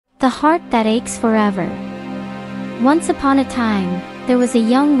The Heart That Aches Forever. Once upon a time, there was a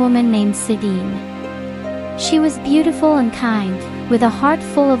young woman named Sidine. She was beautiful and kind, with a heart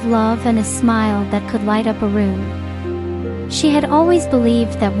full of love and a smile that could light up a room. She had always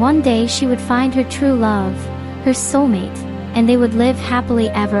believed that one day she would find her true love, her soulmate, and they would live happily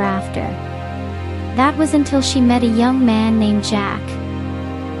ever after. That was until she met a young man named Jack.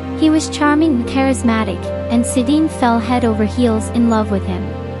 He was charming and charismatic, and Sidine fell head over heels in love with him.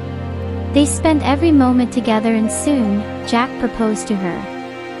 They spent every moment together, and soon, Jack proposed to her.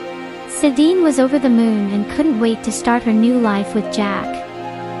 Sidine was over the moon and couldn't wait to start her new life with Jack.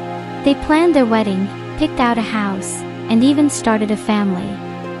 They planned their wedding, picked out a house, and even started a family.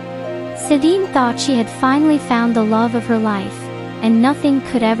 Sidine thought she had finally found the love of her life, and nothing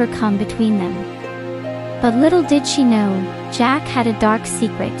could ever come between them. But little did she know, Jack had a dark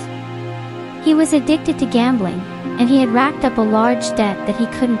secret. He was addicted to gambling, and he had racked up a large debt that he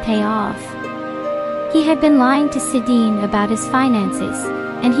couldn't pay off. He had been lying to Sidine about his finances,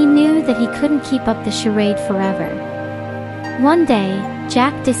 and he knew that he couldn't keep up the charade forever. One day,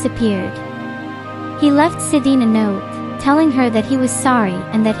 Jack disappeared. He left Sidine a note, telling her that he was sorry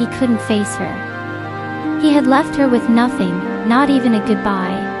and that he couldn't face her. He had left her with nothing, not even a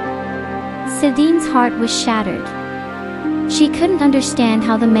goodbye. Sidine's heart was shattered. She couldn't understand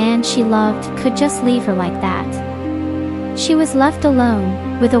how the man she loved could just leave her like that. She was left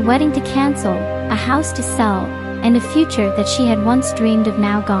alone, with a wedding to cancel, a house to sell, and a future that she had once dreamed of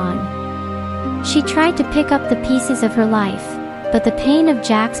now gone. She tried to pick up the pieces of her life, but the pain of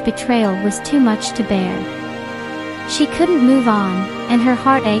Jack's betrayal was too much to bear. She couldn't move on, and her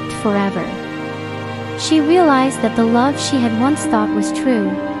heart ached forever. She realized that the love she had once thought was true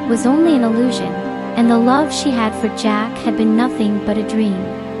was only an illusion, and the love she had for Jack had been nothing but a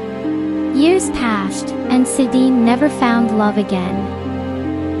dream. Years passed, and Sidine never found love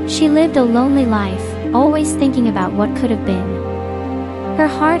again. She lived a lonely life, always thinking about what could have been. Her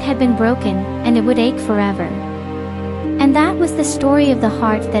heart had been broken, and it would ache forever. And that was the story of the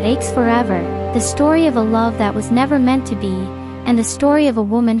heart that aches forever, the story of a love that was never meant to be, and the story of a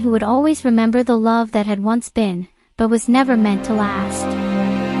woman who would always remember the love that had once been, but was never meant to last.